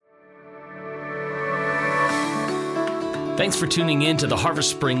Thanks for tuning in to the Harvest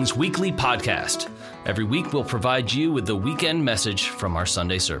Springs Weekly Podcast. Every week we'll provide you with the weekend message from our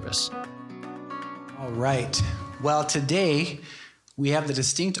Sunday service. All right. Well, today we have the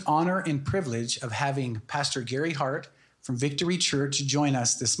distinct honor and privilege of having Pastor Gary Hart from Victory Church join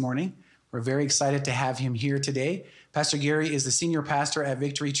us this morning. We're very excited to have him here today. Pastor Gary is the senior pastor at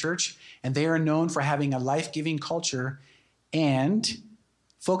Victory Church, and they are known for having a life-giving culture and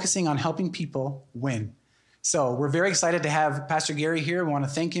focusing on helping people win. So we're very excited to have Pastor Gary here. We want to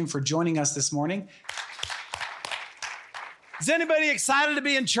thank him for joining us this morning. Is anybody excited to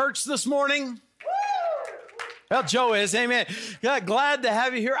be in church this morning? Well, Joe is, amen. Yeah, glad to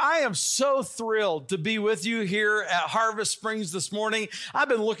have you here. I am so thrilled to be with you here at Harvest Springs this morning. I've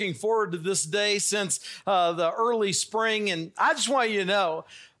been looking forward to this day since the early spring, and I just want you to know,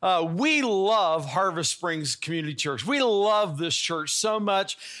 we love Harvest Springs Community Church. We love this church so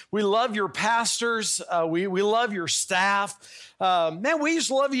much. We love your pastors. We love your staff. Man, we just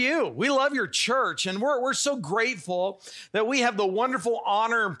love you. We love your church, and we're so grateful that we have the wonderful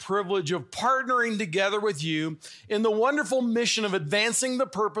honor and privilege of partnering together with you in the wonderful mission of advancing the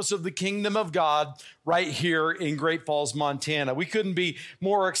purpose of the kingdom of God right here in Great Falls, Montana. We couldn't be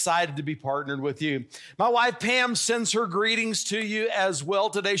more excited to be partnered with you. My wife, Pam, sends her greetings to you as well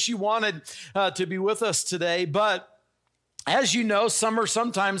today. She wanted to be with us today, but as you know, summer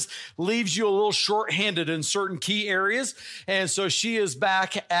sometimes leaves you a little short-handed in certain key areas. And so she is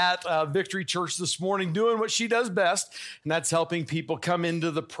back at Victory Church this morning doing what she does best, and that's helping people come into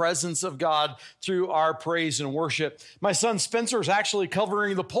the presence of God through our praise and worship. My son Spencer is actually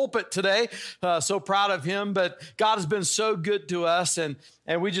covering the pulpit today. So proud of him, but God has been so good to us, and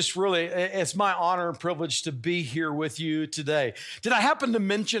we just really, it's my honor and privilege to be here with you today. Did I happen to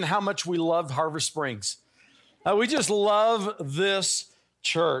mention how much we loved Harvest Springs? We just love this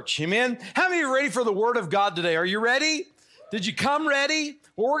church. Amen. How many are ready for the word of God today? Are you ready? Did you come ready?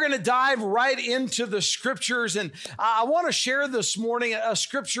 Well, we're going to dive right into the scriptures. And I want to share this morning a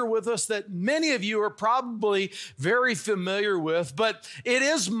scripture with us that many of you are probably very familiar with. But it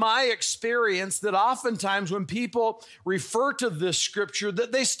is my experience that oftentimes when people refer to this scripture,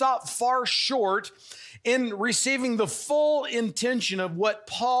 that they stop far short in receiving the full intention of what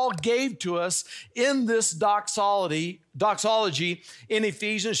Paul gave to us in this doxology in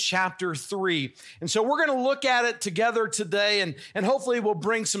Ephesians chapter 3. And so we're going to look at it together today, and hopefully we'll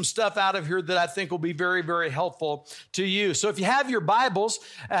bring some stuff out of here that I think will be very, very helpful to you. So if you have your Bibles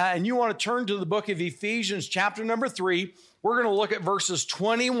and you want to turn to the book of Ephesians chapter number 3, we're going to look at verses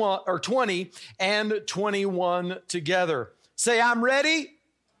 20 and 21 together. Say, I'm ready.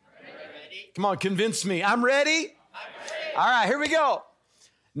 Come on, convince me. I'm ready? All right, here we go.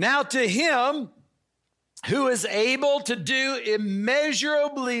 Now to him who is able to do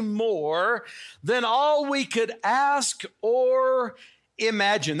immeasurably more than all we could ask or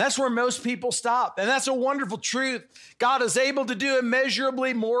imagine. That's where most people stop. And that's a wonderful truth. God is able to do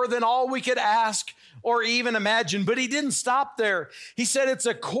immeasurably more than all we could ask or even imagine. But he didn't stop there. He said it's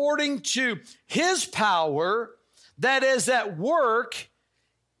according to his power that is at work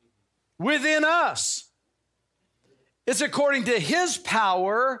within us. It's according to his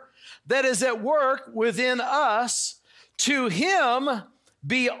power that is at work within us. To him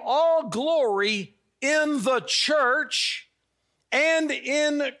be all glory in the church and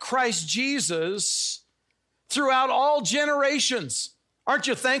in Christ Jesus throughout all generations. Aren't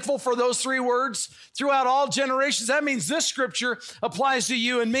you thankful for those three words? Throughout all generations. That means this scripture applies to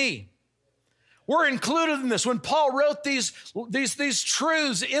you and me. We're included in this. When Paul wrote these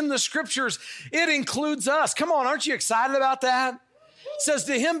truths in the scriptures, it includes us. Come on, aren't you excited about that? It says,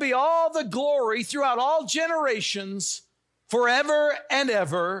 to him be all the glory throughout all generations, forever and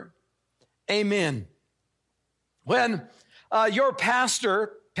ever. Amen. When your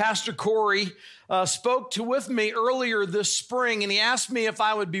pastor, Pastor Corey, spoke with me earlier this spring, and he asked me if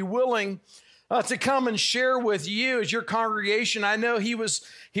I would be willing to come and share with you as your congregation. I know he was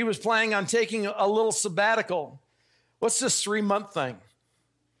planning on taking a little sabbatical. What's this 3-month thing?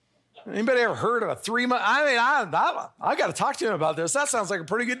 Anybody ever heard of a 3-month? I mean, I got to talk to him about this. That sounds like a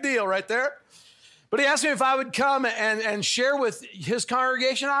pretty good deal right there. But he asked me if I would come and share with his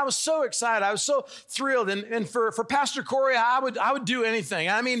congregation. I was so excited. I was so thrilled. And for Pastor Corey, I would do anything.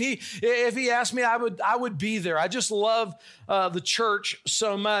 I mean, if he asked me, I would be there. I just love the church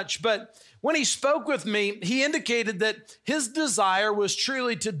so much. But when he spoke with me, he indicated that his desire was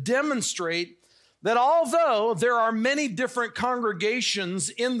truly to demonstrate that although there are many different congregations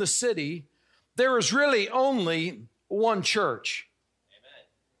in the city, there is really only one church.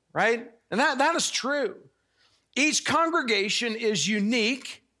 Amen. Right? And that is true. Each congregation is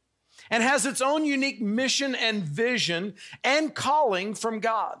unique and has its own unique mission and vision and calling from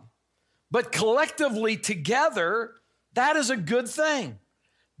God. But collectively together, that is a good thing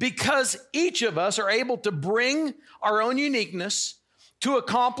because each of us are able to bring our own uniqueness to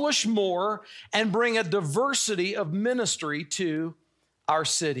accomplish more and bring a diversity of ministry to our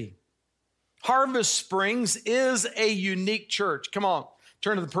city. Harvest Springs is a unique church. Come on,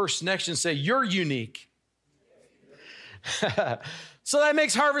 turn to the person next to you and say, you're unique. So that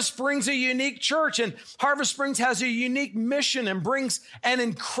makes Harvest Springs a unique church, and Harvest Springs has a unique mission and brings an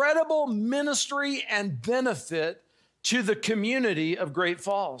incredible ministry and benefit to the community of Great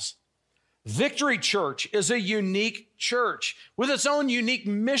Falls. Victory Church is a unique church with its own unique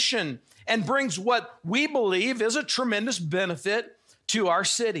mission and brings what we believe is a tremendous benefit to our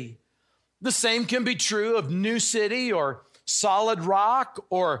city. The same can be true of New City or Solid Rock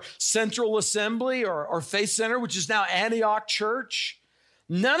or Central Assembly or Faith Center, which is now Antioch Church.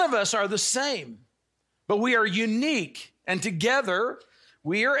 None of us are the same, but we are unique. And together,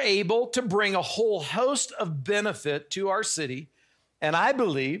 we are able to bring a whole host of benefit to our city. And I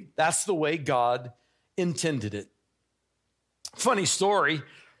believe that's the way God intended it. Funny story.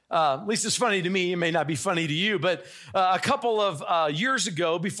 At least it's funny to me. It may not be funny to you, but a couple of years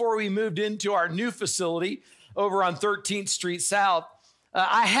ago, before we moved into our new facility over on 13th Street South,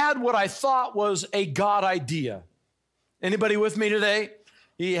 I had what I thought was a God idea. Anybody with me today?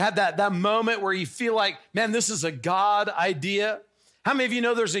 You had that moment where you feel like, man, this is a God idea. How many of you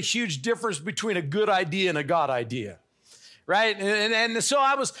know there's a huge difference between a good idea and a God idea? Right? And so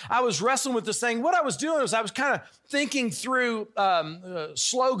I was wrestling with this thing. What I was doing was I was kind of thinking through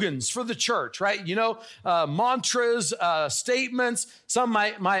slogans for the church, right? You know, mantras, statements. Some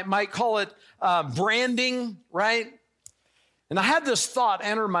might call it branding, right? And I had this thought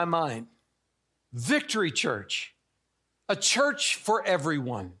enter my mind. Victory Church, a church for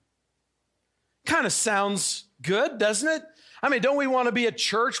everyone. Kind of sounds good, doesn't it? I mean, don't we want to be a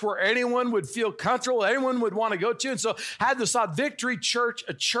church where anyone would feel comfortable, anyone would want to go to? And so I had this thought, Victory Church,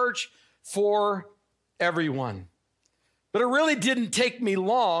 a church for everyone. But it really didn't take me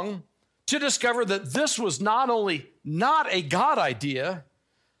long to discover that this was not only not a God idea,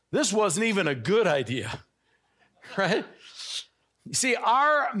 this wasn't even a good idea, right? You see,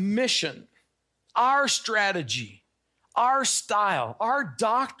 our mission, our strategy, our style, our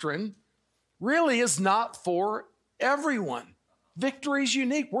doctrine really is not for everyone. Victory is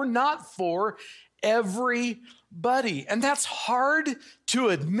unique. We're not for everybody. And that's hard to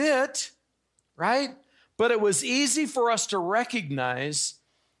admit, right? But it was easy for us to recognize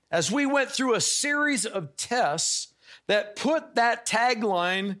as we went through a series of tests that put that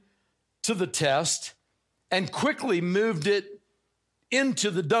tagline to the test and quickly moved it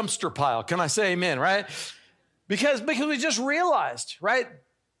into the dumpster pile. Can I say amen, right? Because we just realized, right,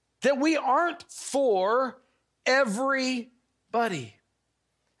 that we aren't for everybody.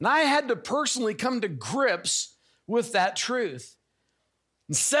 And I had to personally come to grips with that truth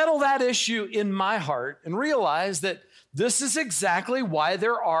and settle that issue in my heart and realize that this is exactly why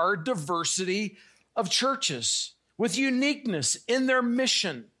there are diversity of churches with uniqueness in their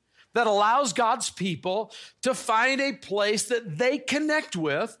mission that allows God's people to find a place that they connect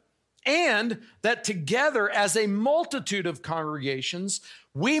with, and that together as a multitude of congregations,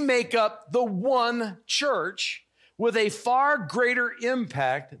 we make up the one church with a far greater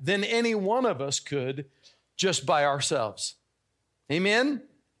impact than any one of us could just by ourselves. Amen?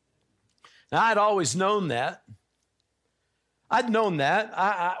 Now, I'd always known that. I'd known that.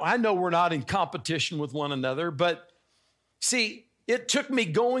 I know we're not in competition with one another, but see, it took me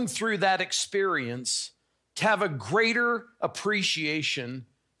going through that experience to have a greater appreciation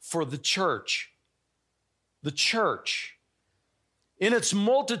for the church. The church in its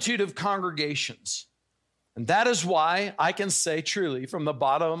multitude of congregations. And that is why I can say truly from the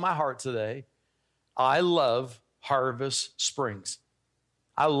bottom of my heart today, I love Harvest Springs.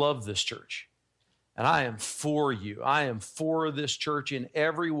 I love this church. And I am for you. I am for this church in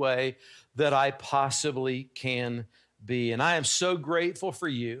every way that I possibly can be. And I am so grateful for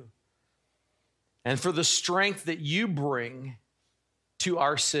you and for the strength that you bring to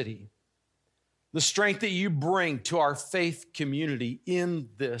our city, the strength that you bring to our faith community in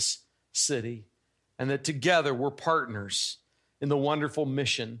this city, and that together we're partners in the wonderful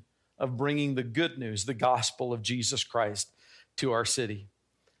mission of bringing the good news, the gospel of Jesus Christ to our city.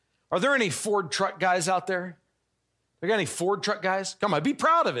 Are there any Ford truck guys out there? There got any Ford truck guys? Come on, be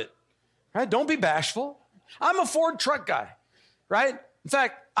proud of it, right? Don't be bashful. I'm a Ford truck guy, right? In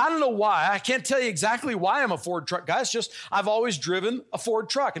fact, I don't know why. I can't tell you exactly why I'm a Ford truck guy. It's just I've always driven a Ford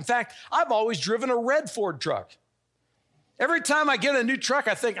truck. In fact, I've always driven a red Ford truck. Every time I get a new truck,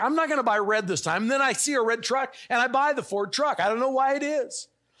 I think, I'm not going to buy red this time. And then I see a red truck and I buy the Ford truck. I don't know why it is.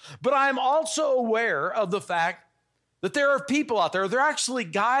 But I'm also aware of the fact that there are people out there, there are actually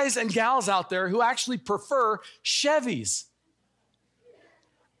guys and gals out there who actually prefer Chevys.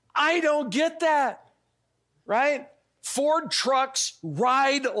 I don't get that, right? Ford trucks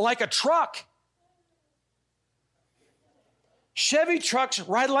ride like a truck. Chevy trucks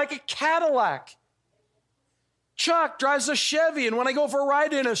ride like a Cadillac. Chuck drives a Chevy, and when I go for a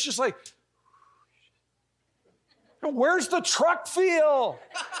ride in, it's just like, where's the truck feel?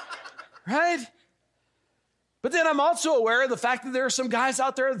 Right? But then I'm also aware of the fact that there are some guys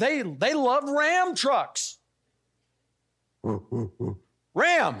out there, they love Ram trucks.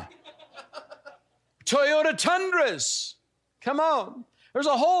 Ram. Toyota Tundras. Come on. There's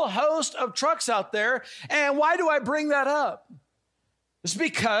a whole host of trucks out there. And why do I bring that up? It's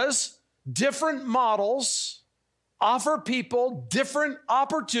because different models offer people different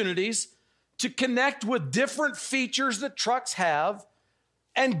opportunities to connect with different features that trucks have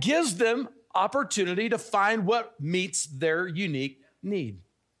and gives them opportunity to find what meets their unique need.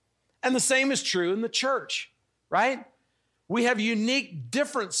 And the same is true in the church, right? We have unique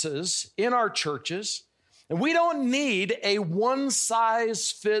differences in our churches, and we don't need a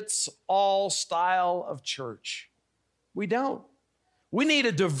one-size-fits-all style of church. We don't. We need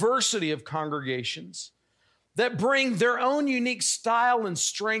a diversity of congregations that bring their own unique style and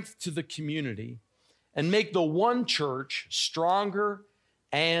strength to the community and make the one church stronger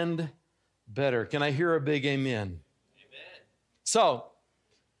and better. Can I hear a big amen? Amen. So,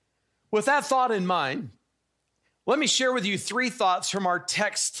 with that thought in mind, let me share with you 3 thoughts from our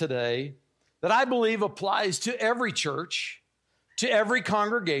text today that I believe applies to every church, to every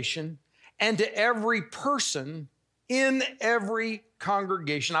congregation, and to every person in every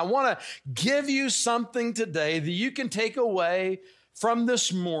congregation. I want to give you something today that you can take away from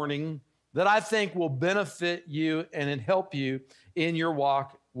this morning that I think will benefit you and help you in your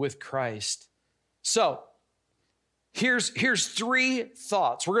walk with Christ. So, here's 3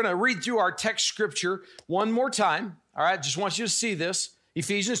 thoughts. We're going to read through our text scripture one more time. All right, just want you to see this.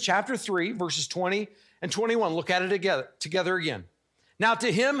 Ephesians chapter 3, verses 20 and 21. Look at it together again. Now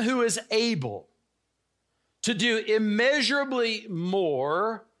to him who is able to do immeasurably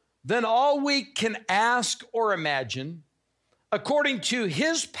more than all we can ask or imagine, according to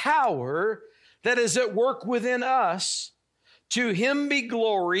his power that is at work within us, to him be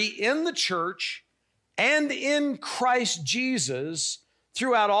glory in the church and in Christ Jesus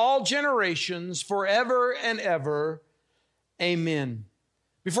throughout all generations, forever and ever. Amen.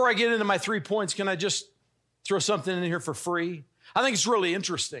 Before I get into my 3 points, can I just throw something in here for free? I think it's really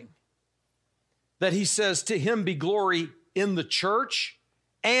interesting that he says, to him be glory in the church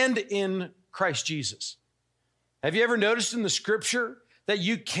and in Christ Jesus. Have you ever noticed in the scripture that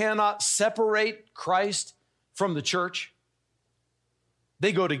you cannot separate Christ from the church?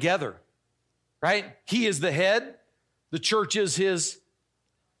 They go together, right? He is the head. The church is his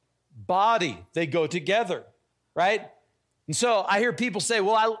body. They go together, right? And so I hear people say,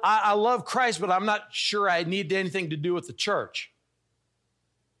 well, I love Christ, but I'm not sure I need anything to do with the church.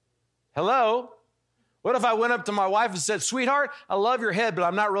 Hello? What if I went up to my wife and said, sweetheart, I love your head, but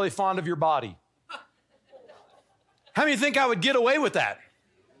I'm not really fond of your body? How many think I would get away with that?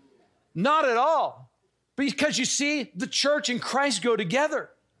 Not at all. Because you see, the church and Christ go together.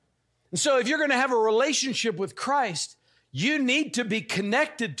 And so if you're going to have a relationship with Christ, you need to be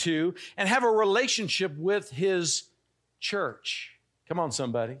connected to and have a relationship with his church. Come on,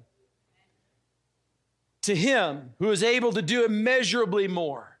 somebody. To him who is able to do immeasurably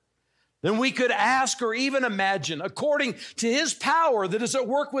more than we could ask or even imagine, according to his power that is at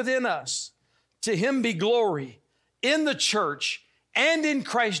work within us, to him be glory in the church and in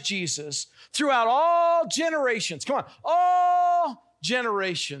Christ Jesus throughout all generations. Come on, all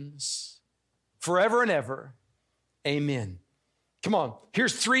generations, forever and ever. Amen. Come on,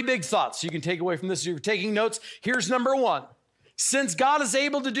 here's 3 big thoughts you can take away from this. If you're taking notes, here's number 1. Since God is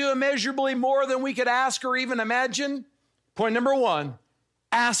able to do immeasurably more than we could ask or even imagine, point number 1,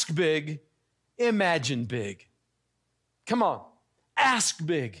 ask big, imagine big. Come on, ask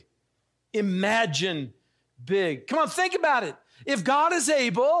big, imagine big. Come on, think about it. If God is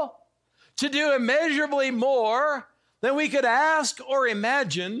able to do immeasurably more than we could ask or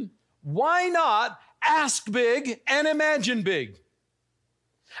imagine, why not ask big and imagine big?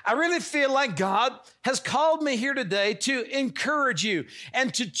 I really feel like God has called me here today to encourage you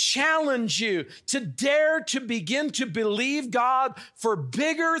and to challenge you to dare to begin to believe God for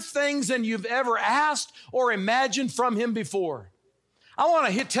bigger things than you've ever asked or imagined from him before. I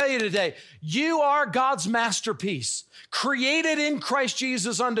want to tell you today, you are God's masterpiece, created in Christ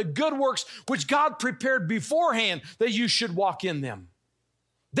Jesus unto good works, which God prepared beforehand that you should walk in them.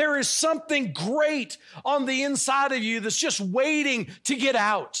 There is something great on the inside of you that's just waiting to get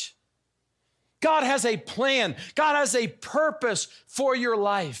out. God has a plan. God has a purpose for your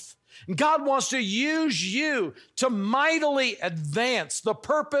life. And God wants to use you to mightily advance the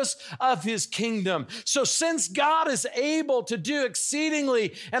purpose of his kingdom. So since God is able to do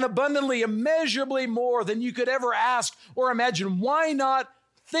exceedingly and abundantly, immeasurably more than you could ever ask or imagine, why not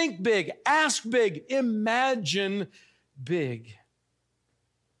think big, ask big, imagine big?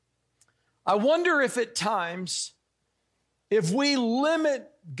 I wonder if at times, if we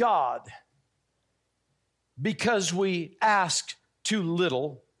limit God because we ask too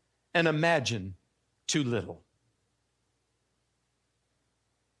little and imagine too little.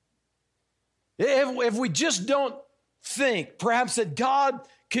 If we just don't think perhaps that God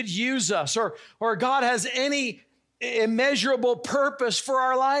could use us or God has any immeasurable purpose for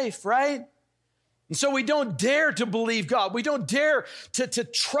our life, right? And so we don't dare to believe God. We don't dare to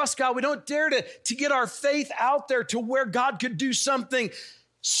trust God. We don't dare to get our faith out there to where God could do something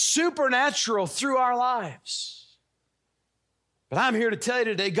supernatural through our lives. But I'm here to tell you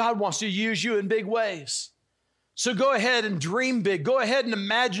today, God wants to use you in big ways. So go ahead and dream big. Go ahead and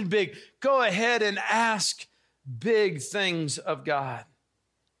imagine big. Go ahead and ask big things of God.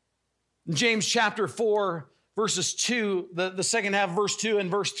 In James chapter 4, verses 2, the second half, verse 2 and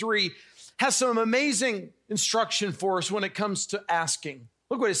verse 3, has some amazing instruction for us when it comes to asking.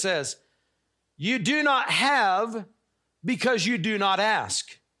 Look what it says. You do not have because you do not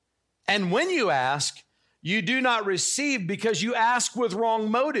ask. And when you ask, you do not receive because you ask with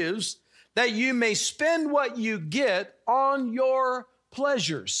wrong motives, that you may spend what you get on your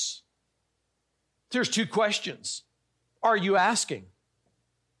pleasures. There's two questions. Are you asking?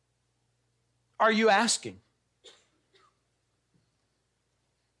 Are you asking?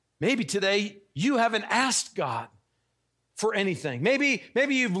 Maybe today you haven't asked God for anything. Maybe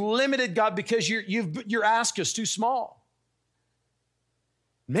you've limited God because your ask is too small.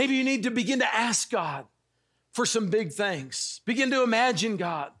 Maybe you need to begin to ask God for some big things. Begin to imagine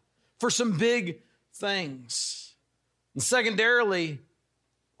God for some big things. And secondarily,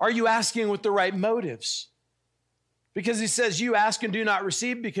 are you asking with the right motives? Because he says you ask and do not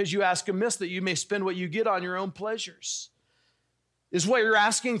receive because you ask amiss that you may spend what you get on your own pleasures. Is what you're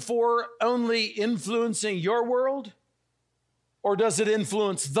asking for only influencing your world, or does it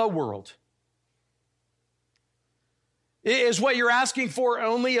influence the world? Is what you're asking for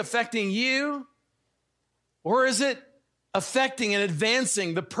only affecting you, or is it affecting and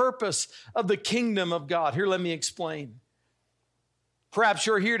advancing the purpose of the kingdom of God? Here, let me explain. Perhaps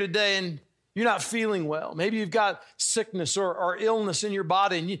you're here today and you're not feeling well. Maybe you've got sickness or illness in your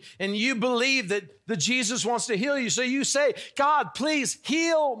body, and you believe that Jesus wants to heal you. So you say, God, please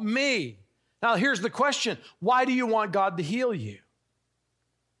heal me. Now, here's the question. Why do you want God to heal you?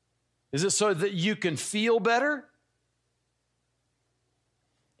 Is it so that you can feel better?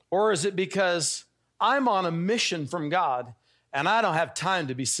 Or is it because I'm on a mission from God and I don't have time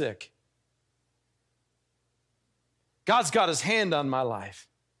to be sick? God's got his hand on my life.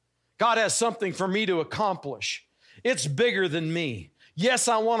 God has something for me to accomplish. It's bigger than me. Yes,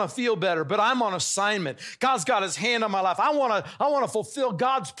 I want to feel better, but I'm on assignment. God's got his hand on my life. I want to fulfill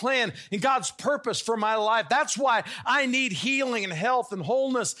God's plan and God's purpose for my life. That's why I need healing and health and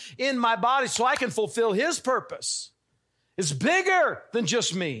wholeness in my body so I can fulfill his purpose. It's bigger than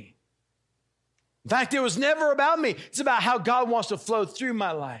just me. In fact, it was never about me. It's about how God wants to flow through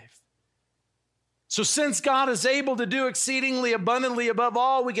my life. So since God is able to do exceedingly abundantly above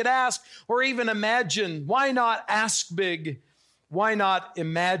all we could ask or even imagine, why not ask big? Why not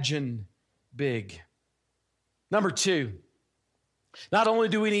imagine big? Number two, not only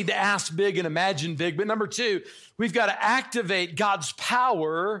do we need to ask big and imagine big, but number two, we've got to activate God's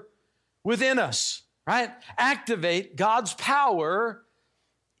power within us, right? Activate God's power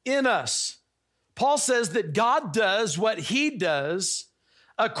in us. Paul says that God does what he does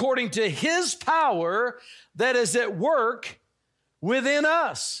according to his power that is at work within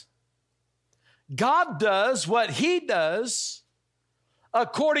us. God does what he does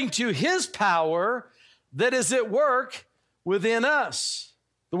according to his power that is at work within us.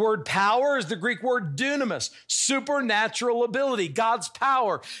 The word power is the Greek word dunamis, supernatural ability, God's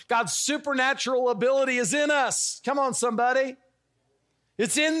power. God's supernatural ability is in us. Come on, somebody.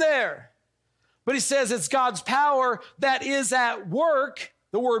 It's in there. But he says it's God's power that is at work.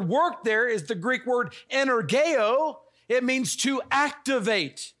 The word work there is the Greek word energeo. It means to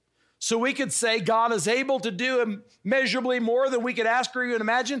activate. So we could say God is able to do immeasurably more than we could ask or even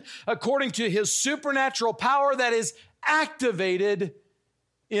imagine according to his supernatural power that is activated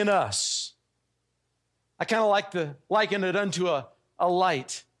in us. I kind of like to liken it unto a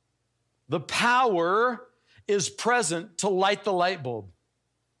light. The power is present to light the light bulb.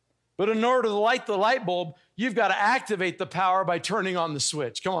 But in order to light the light bulb, you've got to activate the power by turning on the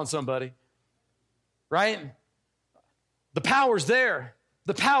switch. Come on, somebody. Right? The power's there.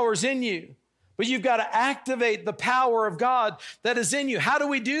 The power's in you. But you've got to activate the power of God that is in you. How do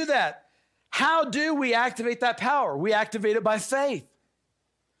we do that? How do we activate that power? We activate it by faith.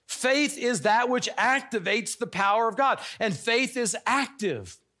 Faith is that which activates the power of God. And faith is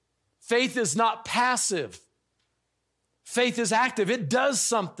active. Faith is not passive. Faith is active. It does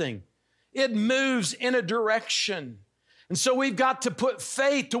something. It moves in a direction. And so we've got to put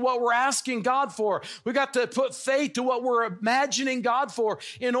faith to what we're asking God for. We've got to put faith to what we're imagining God for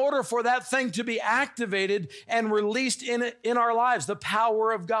in order for that thing to be activated and released in our lives, the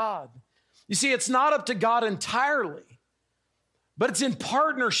power of God. You see, it's not up to God entirely, but it's in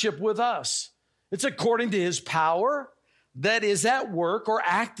partnership with us. It's according to his power that is at work or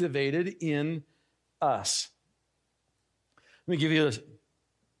activated in us. Let me give you a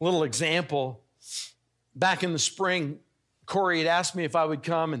little example. Back in the spring, Corey had asked me if I would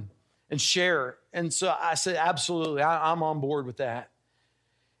come and share. And so I said, absolutely, I'm on board with that.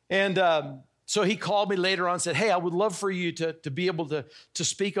 And so he called me later on and said, hey, I would love for you to be able to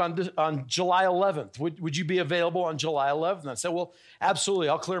speak on July 11th. Would you be available on July 11th? And I said, well, absolutely.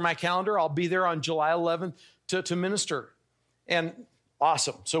 I'll clear my calendar. I'll be there on July 11th to minister. And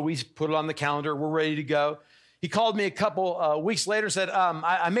awesome. So we put it on the calendar. We're ready to go. He called me a couple weeks later and said,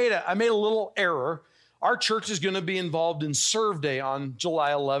 I made a little error. Our church is going to be involved in Serve Day on July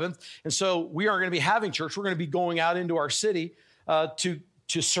 11th. And so we aren't going to be having church. We're going to be going out into our city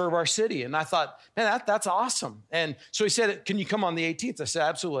to serve our city. And I thought, man, that's awesome. And so he said, can you come on the 18th? I said,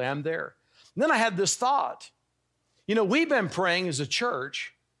 absolutely, I'm there. And then I had this thought. You know, we've been praying as a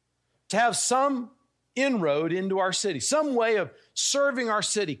church to have some inroad into our city, some way of serving our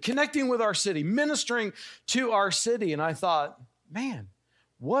city, connecting with our city, ministering to our city. And I thought, man,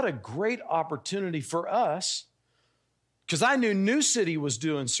 what a great opportunity for us, because I knew New City was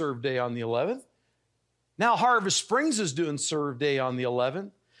doing Serve Day on the 11th. Now Harvest Springs is doing Serve Day on the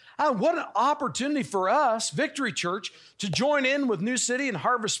 11th. What an opportunity for us, Victory Church, to join in with New City and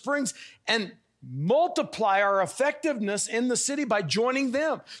Harvest Springs and multiply our effectiveness in the city by joining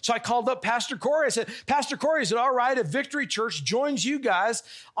them. So I called up Pastor Corey. I said, Pastor Corey, is it all right if Victory Church joins you guys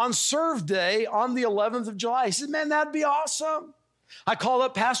on Serve Day on the 11th of July? He said, man, that'd be awesome. I called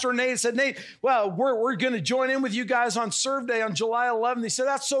up Pastor Nate and said, Nate, well, we're going to join in with you guys on Serve Day on July 11th. He said,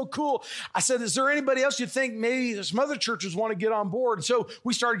 that's so cool. I said, is there anybody else you think maybe some other churches want to get on board? And so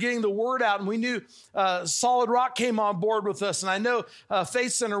we started getting the word out, and we knew Solid Rock came on board with us. And I know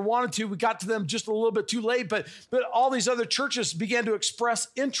Faith Center wanted to. We got to them just a little bit too late, but all these other churches began to express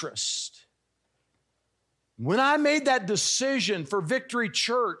interest. When I made that decision for Victory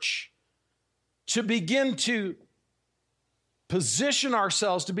Church to begin to position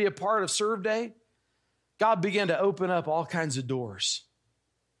ourselves to be a part of Serve Day, God began to open up all kinds of doors.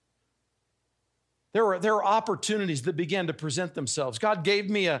 There were opportunities that began to present themselves. God gave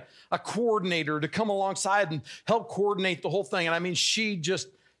me a coordinator to come alongside and help coordinate the whole thing. And I mean, she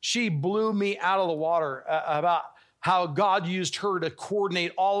blew me out of the water about how God used her to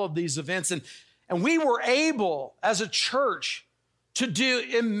coordinate all of these events. And we were able, as a church, to do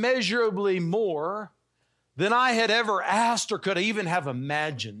immeasurably more than I had ever asked or could even have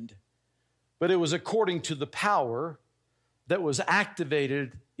imagined. But it was according to the power that was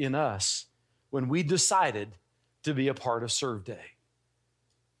activated in us when we decided to be a part of Serve Day.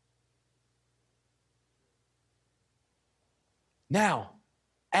 Now,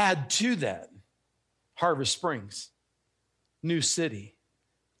 add to that Harvest Springs, New City,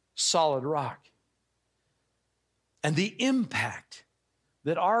 Solid Rock, and the impact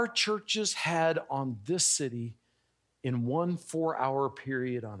that our churches had on this city in 1 4-hour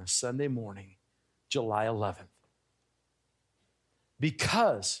period on a Sunday morning, July 11th.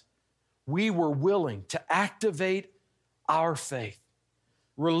 Because we were willing to activate our faith,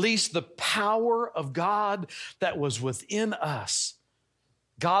 release the power of God that was within us,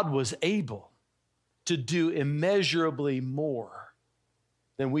 God was able to do immeasurably more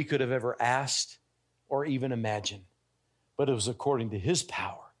than we could have ever asked or even imagined. But it was according to his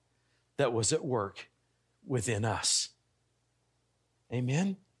power that was at work within us.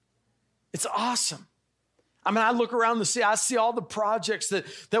 Amen? It's awesome. I mean, I look around the city, I see all the projects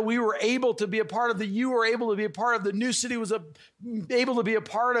that we were able to be a part of, that you were able to be a part of, the New City was able to be a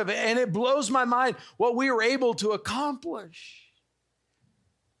part of, and it blows my mind what we were able to accomplish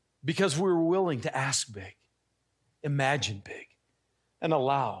because we were willing to ask big, imagine big, and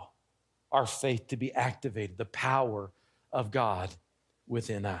allow our faith to be activated, the power of God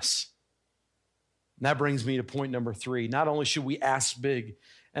within us. And that brings me to point number 3. Not only should we ask big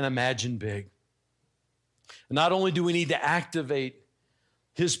and imagine big, not only do we need to activate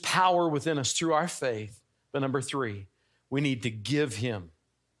his power within us through our faith, but number 3, we need to give him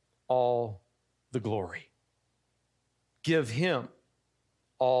all the glory. Give him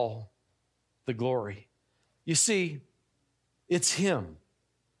all the glory. You see, it's him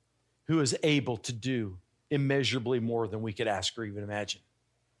who is able to do immeasurably more than we could ask or even imagine.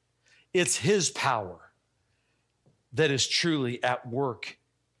 It's his power that is truly at work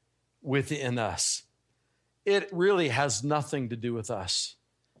within us. It really has nothing to do with us.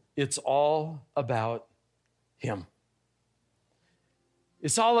 It's all about him.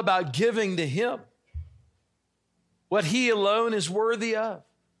 It's all about giving to him what he alone is worthy of.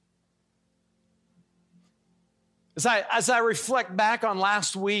 As I reflect back on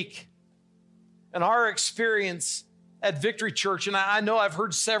last week and our experience at Victory Church, and I know I've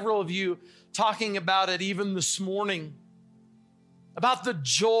heard several of you talking about it even this morning, about the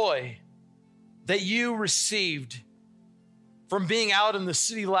joy that you received from being out in the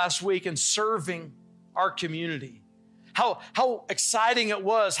city last week and serving our community. How exciting it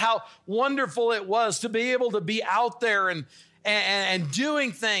was, how wonderful it was to be able to be out there and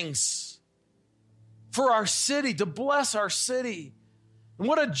doing things for our city, to bless our city. And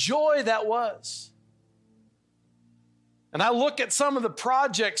what a joy that was. And I look at some of the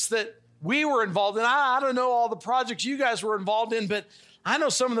projects that we were involved in. I don't know all the projects you guys were involved in, but I know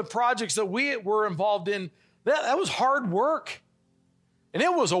some of the projects that we were involved in, that was hard work. And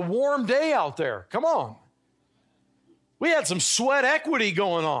it was a warm day out there. Come on. We had some sweat equity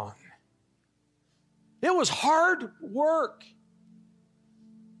going on. It was hard work.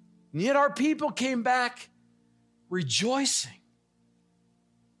 And yet our people came back rejoicing,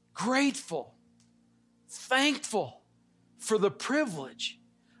 grateful, thankful for the privilege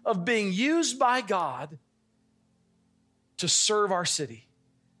of being used by God to serve our city.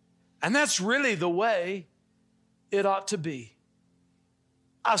 And that's really the way it ought to be.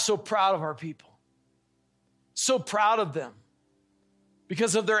 I'm so proud of our people. So proud of them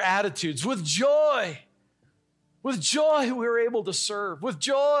because of their attitudes. With joy we were able to serve. With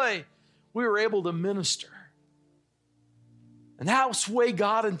joy, we were able to minister. And that's the way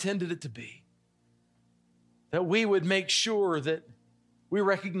God intended it to be. That we would make sure that we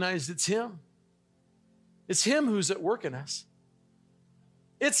recognize it's him. It's him who's at work in us.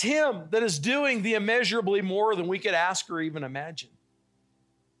 It's him that is doing the immeasurably more than we could ask or even imagine.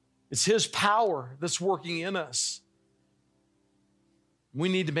 It's his power that's working in us. We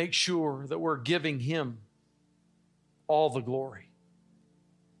need to make sure that we're giving him all the glory.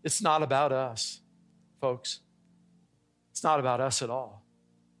 It's not about us, folks. It's not about us at all.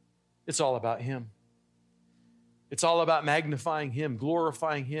 It's all about him. It's all about magnifying him,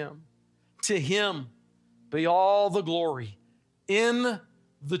 glorifying him. To him be all the glory in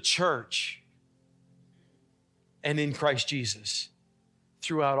the church and in Christ Jesus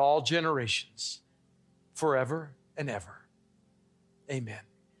throughout all generations, forever and ever. Amen.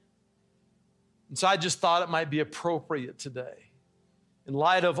 And so I just thought it might be appropriate today, in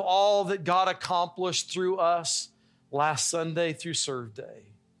light of all that God accomplished through us last Sunday through Serve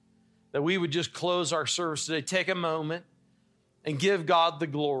Day, that we would just close our service today, take a moment and give God the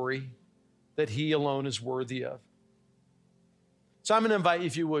glory that he alone is worthy of. So I'm going to invite you,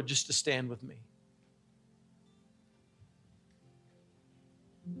 if you would, just to stand with me.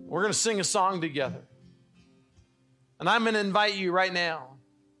 We're going to sing a song together. And I'm going to invite you right now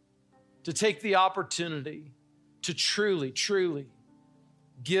to take the opportunity to truly, truly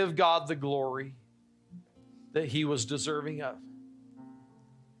give God the glory that he was deserving of.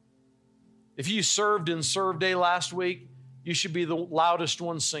 If you served in Serve Day last week, you should be the loudest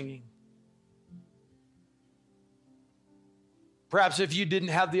one singing. Perhaps if you didn't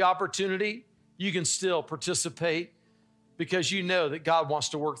have the opportunity, you can still participate because you know that God wants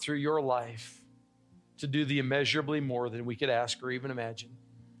to work through your life to do the immeasurably more than we could ask or even imagine.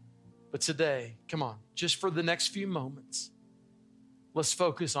 But today, come on, just for the next few moments, let's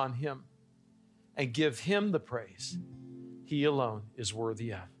focus on him and give him the praise he alone is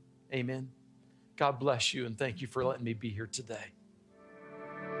worthy of. Amen. God bless you, and thank you for letting me be here today.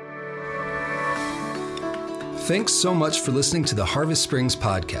 Thanks so much for listening to the Harvest Springs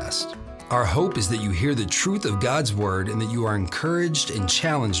podcast. Our hope is that you hear the truth of God's Word and that you are encouraged and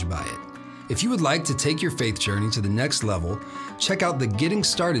challenged by it. If you would like to take your faith journey to the next level, check out the Getting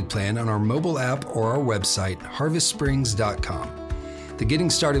Started plan on our mobile app or our website, harvestsprings.com. The Getting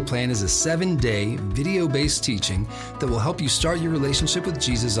Started plan is a 7-day video-based teaching that will help you start your relationship with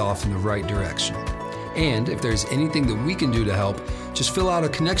Jesus off in the right direction. And if there's anything that we can do to help, just fill out a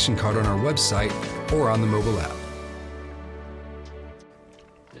connection card on our website or on the mobile app.